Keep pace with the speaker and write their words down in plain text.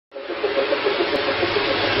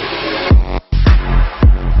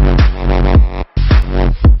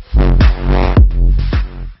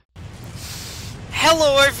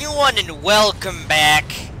and welcome back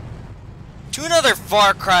to another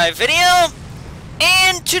Far Cry video.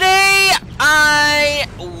 And today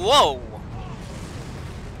Whoa.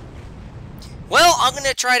 Well, I'm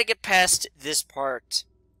gonna try to get past this part.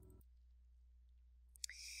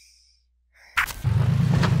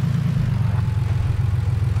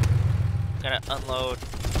 Gonna unload.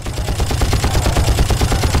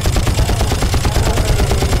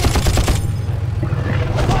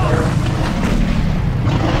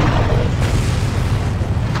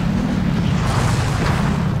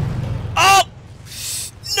 Oh!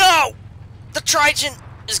 No! The Triton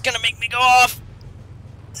is gonna make me go off.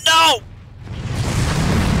 No!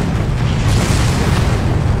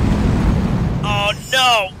 Oh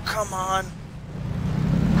no! Come on.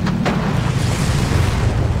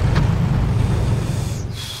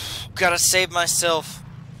 Gotta save myself.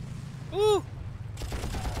 Woo!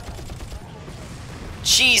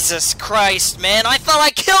 Jesus Christ, man! I thought I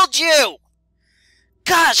killed you!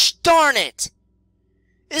 Gosh darn it!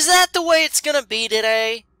 Is that the way it's gonna be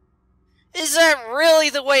today? Is that really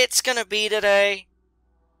the way it's gonna be today?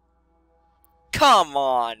 Come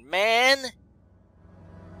on, man!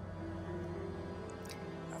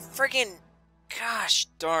 Friggin' gosh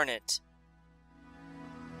darn it.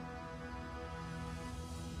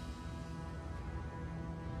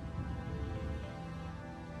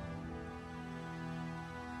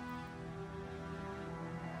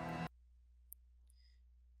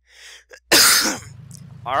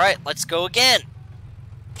 Alright, let's go again.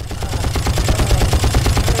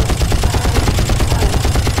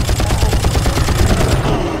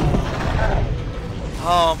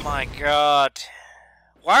 Oh my god.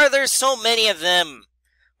 Why are there so many of them?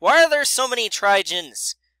 Why are there so many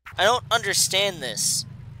Trijins? I don't understand this.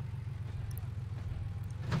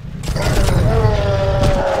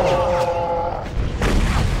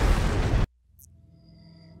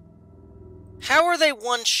 How are they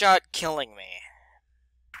one-shot killing me?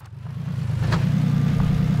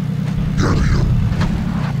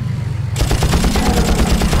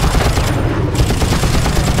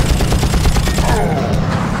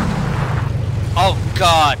 Oh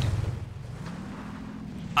god!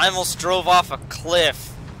 I almost drove off a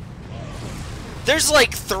cliff. There's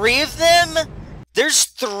like 3 of them? There's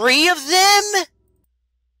 3 of them?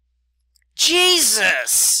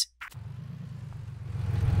 Jesus!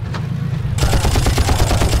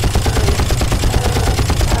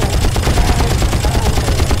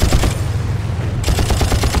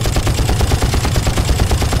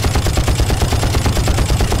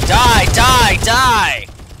 Die, die, die!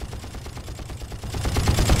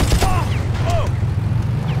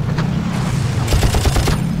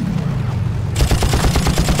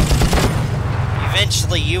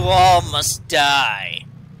 Eventually, you all must die.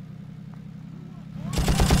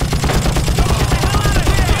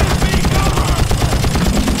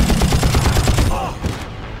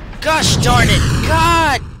 Gosh darn it!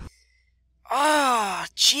 God! Ah,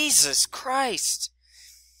 Jesus Christ!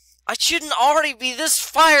 I shouldn't already be this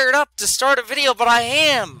fired up to start a video, but I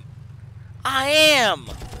am! I am!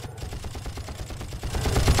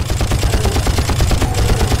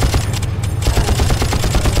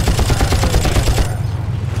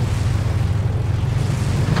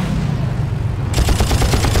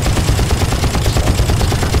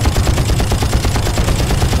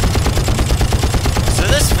 So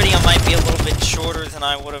this video might be a little bit shorter than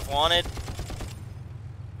I would have wanted.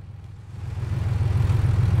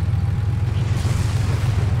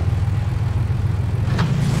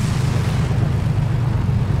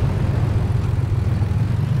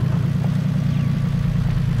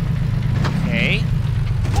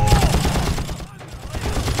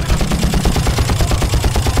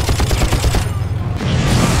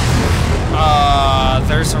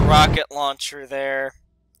 There's a rocket launcher there.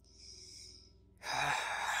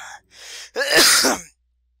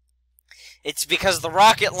 It's because the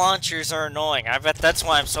rocket launchers are annoying. I bet that's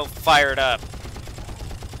why I'm so fired up.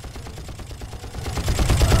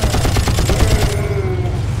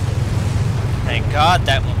 Thank God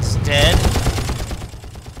that one's dead.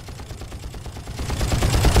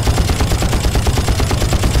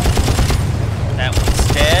 That one's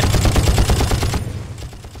dead.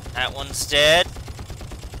 That one's dead.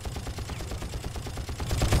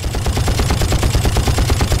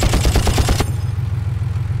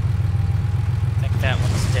 That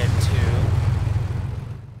one's dead too.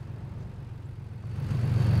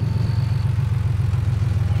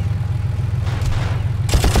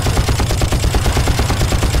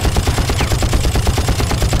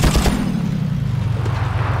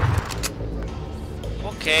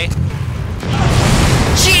 Okay.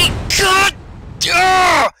 Gee, God!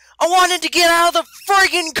 I wanted to get out of the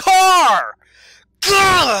friggin' car!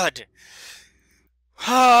 God!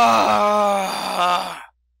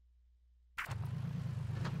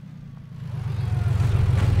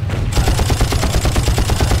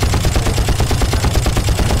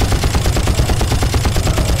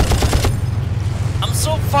 I'm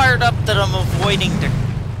so fired up that I'm avoiding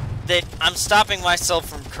that I'm stopping myself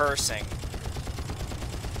from cursing.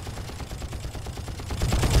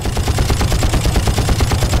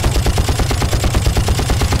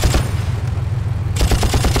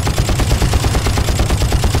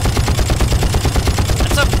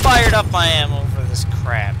 That's how fired up I am over this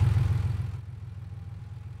crap.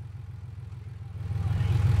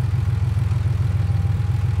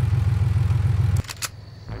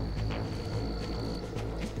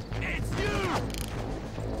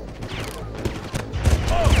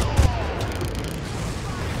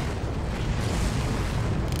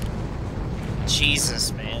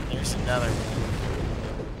 Jesus, man, there's another one.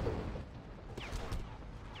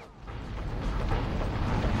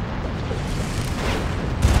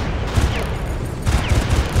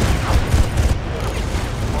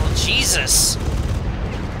 Oh, Jesus!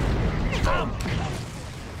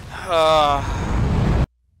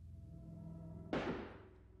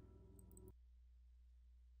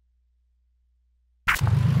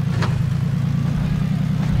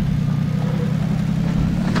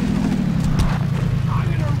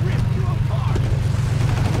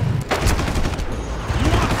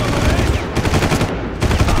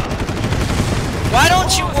 Why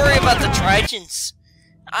don't you worry about the Trigens?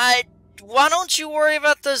 Why don't you worry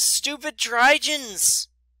about the stupid Trigens?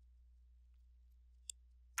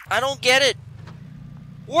 I don't get it.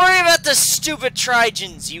 Worry about the stupid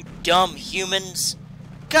Trigens, you dumb humans.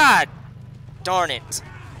 God darn it.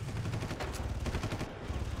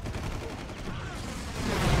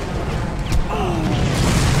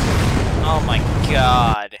 Oh my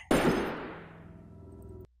God.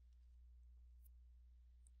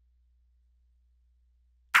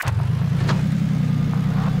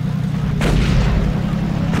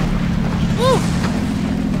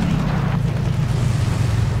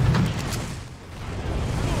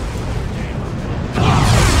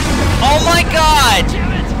 Oh my God!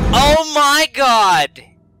 Oh my God!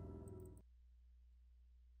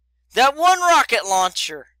 That one rocket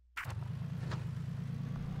launcher!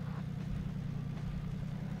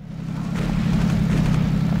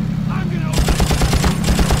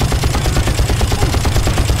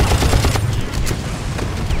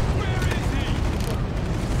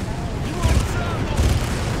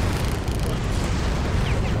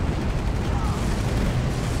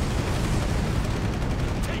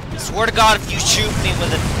 Swear to God, if you shoot me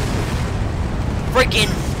with a freaking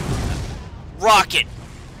rocket.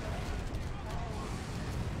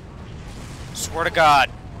 Swear to God.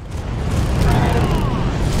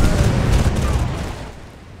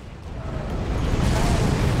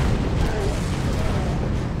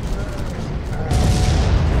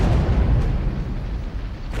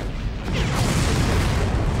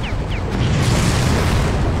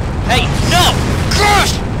 Hey, no!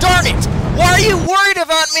 Gosh, darn it! Why are you worried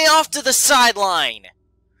about me off to the sideline?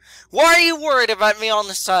 Why are you worried about me on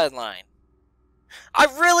the sideline? I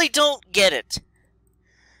really don't get it.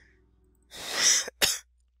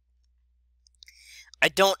 I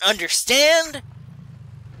don't understand.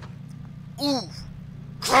 Ooh,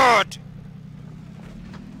 God.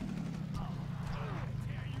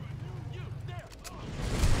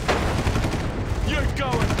 You're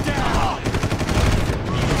going down.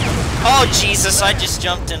 Oh, Jesus, I just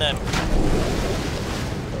jumped in a...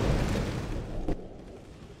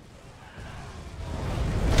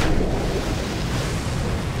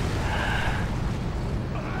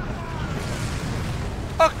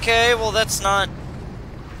 Okay, well that's not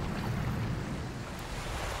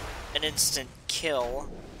an instant kill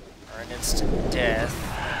or an instant death.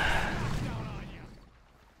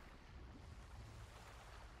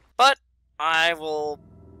 But I will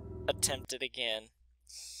attempt it again.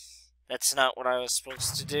 That's not what I was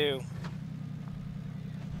supposed to do.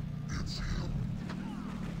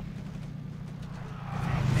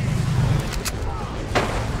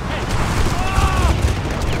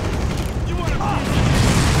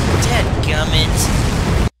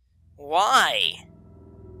 Dadgummit. Why?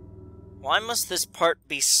 Why must this part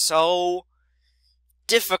be so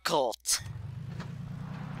difficult?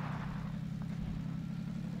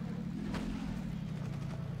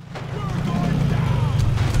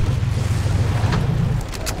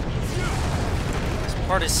 This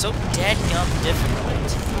part is so dadgum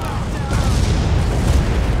difficult.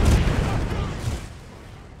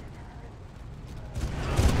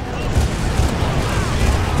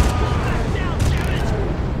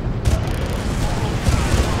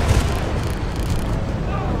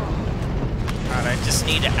 Just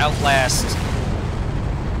need to outlast.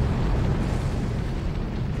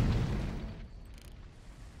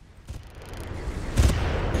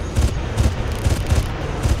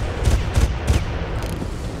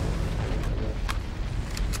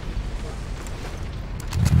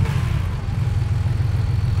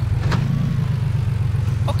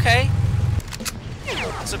 Okay.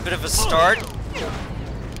 That's a bit of a start.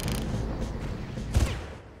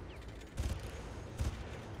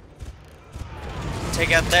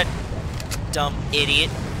 Take out that dumb idiot.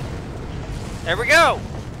 There we go!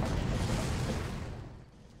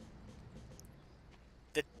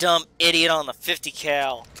 The dumb idiot on the 50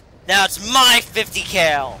 cal. Now it's my 50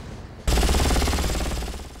 cal!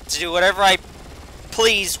 To do whatever I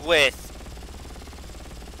please with.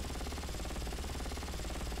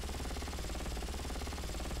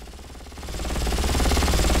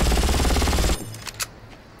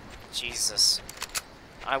 Jesus.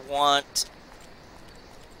 I want...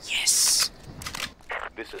 Yes!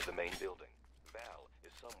 This is the main building. Val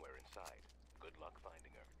is somewhere inside. Good luck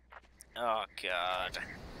finding her. Oh, God.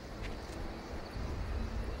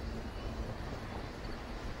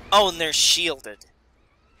 Oh, and they're shielded.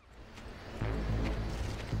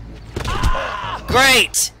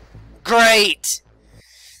 Great! Great!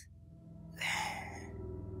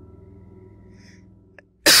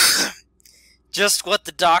 Just what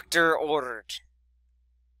the doctor ordered.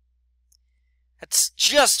 That's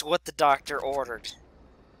just what the doctor ordered.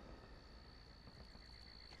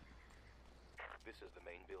 This is the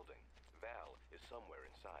main building. Val is somewhere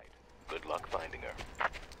inside. Good luck finding her.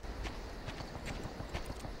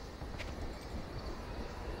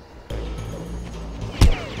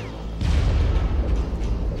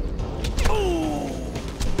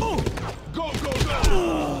 Go, go,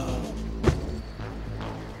 go!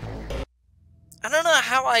 I don't know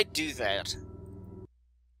how I do that.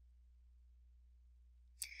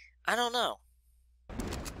 I don't know.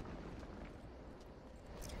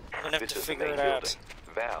 I'm gonna have to figure it out.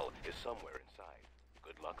 Val is somewhere inside.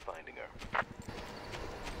 Good luck finding her.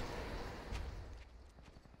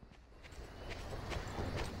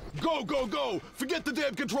 Go, go, go! Forget the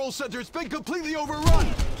damn control center. It's been completely overrun.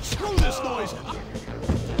 Screw this noise.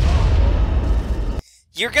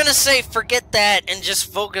 You're gonna say forget that and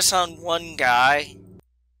just focus on one guy?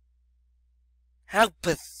 How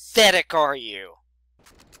pathetic are you?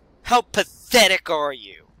 How pathetic are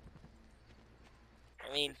you?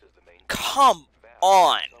 I mean, come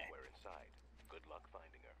on!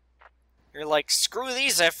 You're like, screw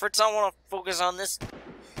these efforts, I want to focus on this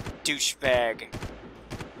douchebag.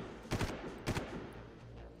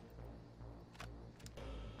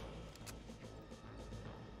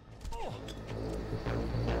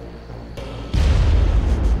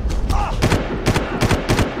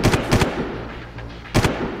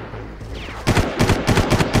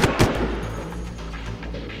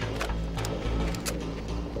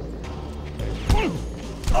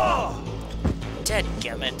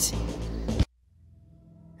 Dadgummit.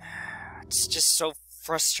 It's just so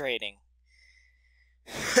frustrating.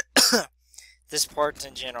 This part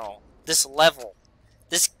in general. This level.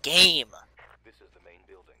 This game. This is the main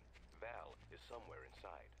building. Val is somewhere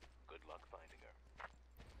inside. Good luck finding her.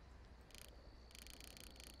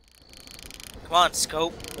 Come on,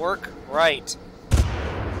 scope. Work right.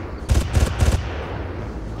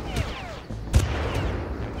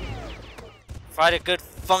 Find a good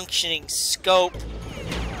functioning scope.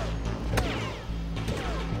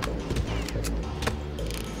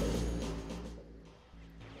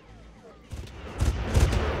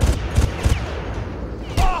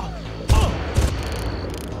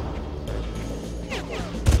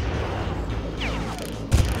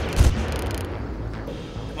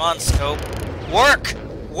 Come on, scope. Work!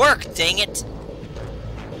 Work, dang it!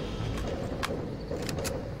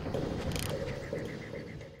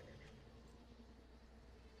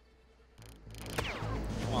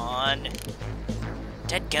 Come on.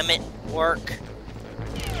 Dadgummit, work.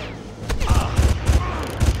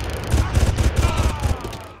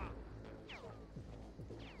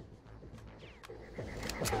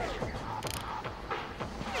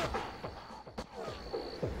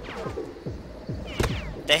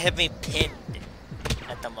 They have me pinned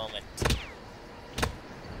at the moment.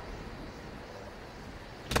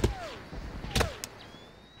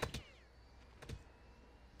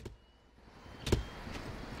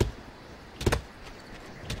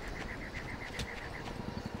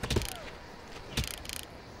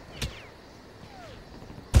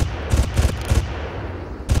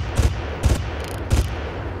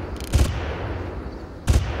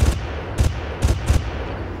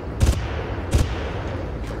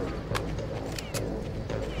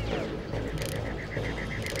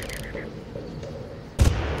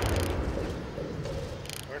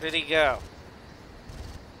 Where did he go?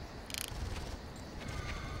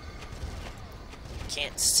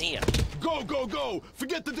 Can't see him. Go, go, go!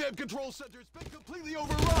 Forget the damn control center. It's been completely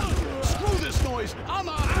overrun. Screw this noise. I'm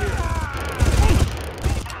out of here.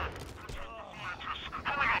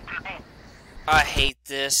 I hate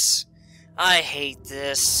this. I hate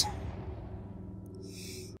this.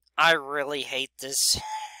 I really hate this.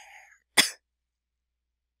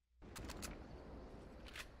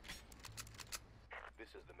 This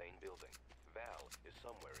is the main building. Val is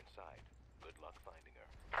somewhere inside. Good luck finding her.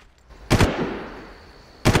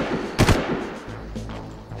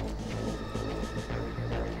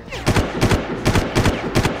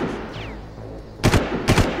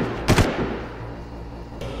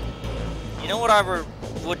 You know what I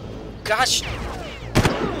would... Gosh...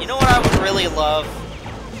 You know what I would really love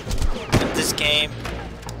with this game?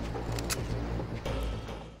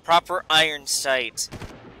 Proper iron sight.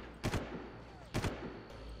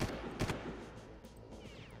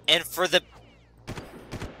 And for the...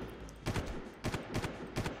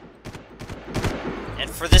 And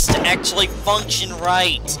for this to actually function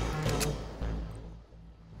right.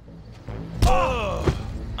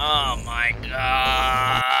 Oh my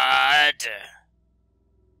god.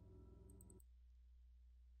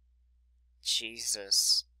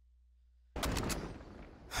 Jesus.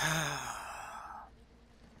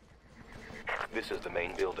 This is the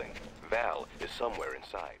main building. Val is somewhere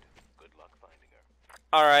inside. Good luck finding her.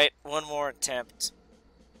 Alright, one more attempt.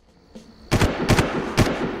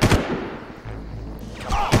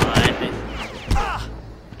 Come on.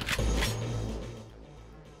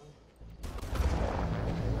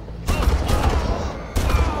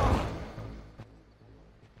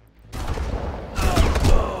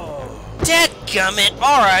 Dadgummit!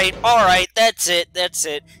 Alright, that's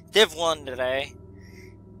it. Div 1 today.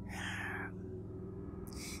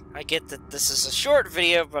 I get that this is a short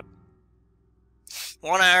video, but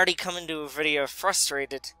when I already come into a video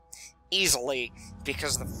frustrated easily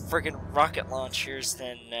because of the friggin' rocket launchers,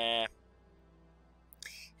 then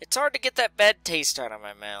it's hard to get that bad taste out of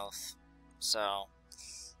my mouth. So,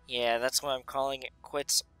 yeah, that's why I'm calling it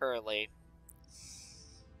quits early.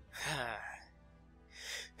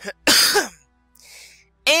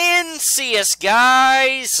 And see us,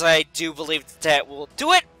 guys. I do believe that will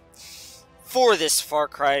do it for this Far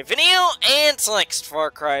Cry video, and till next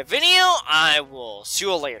Far Cry video, I will see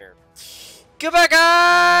you all later. Goodbye,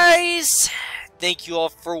 guys! Thank you all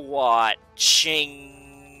for watching.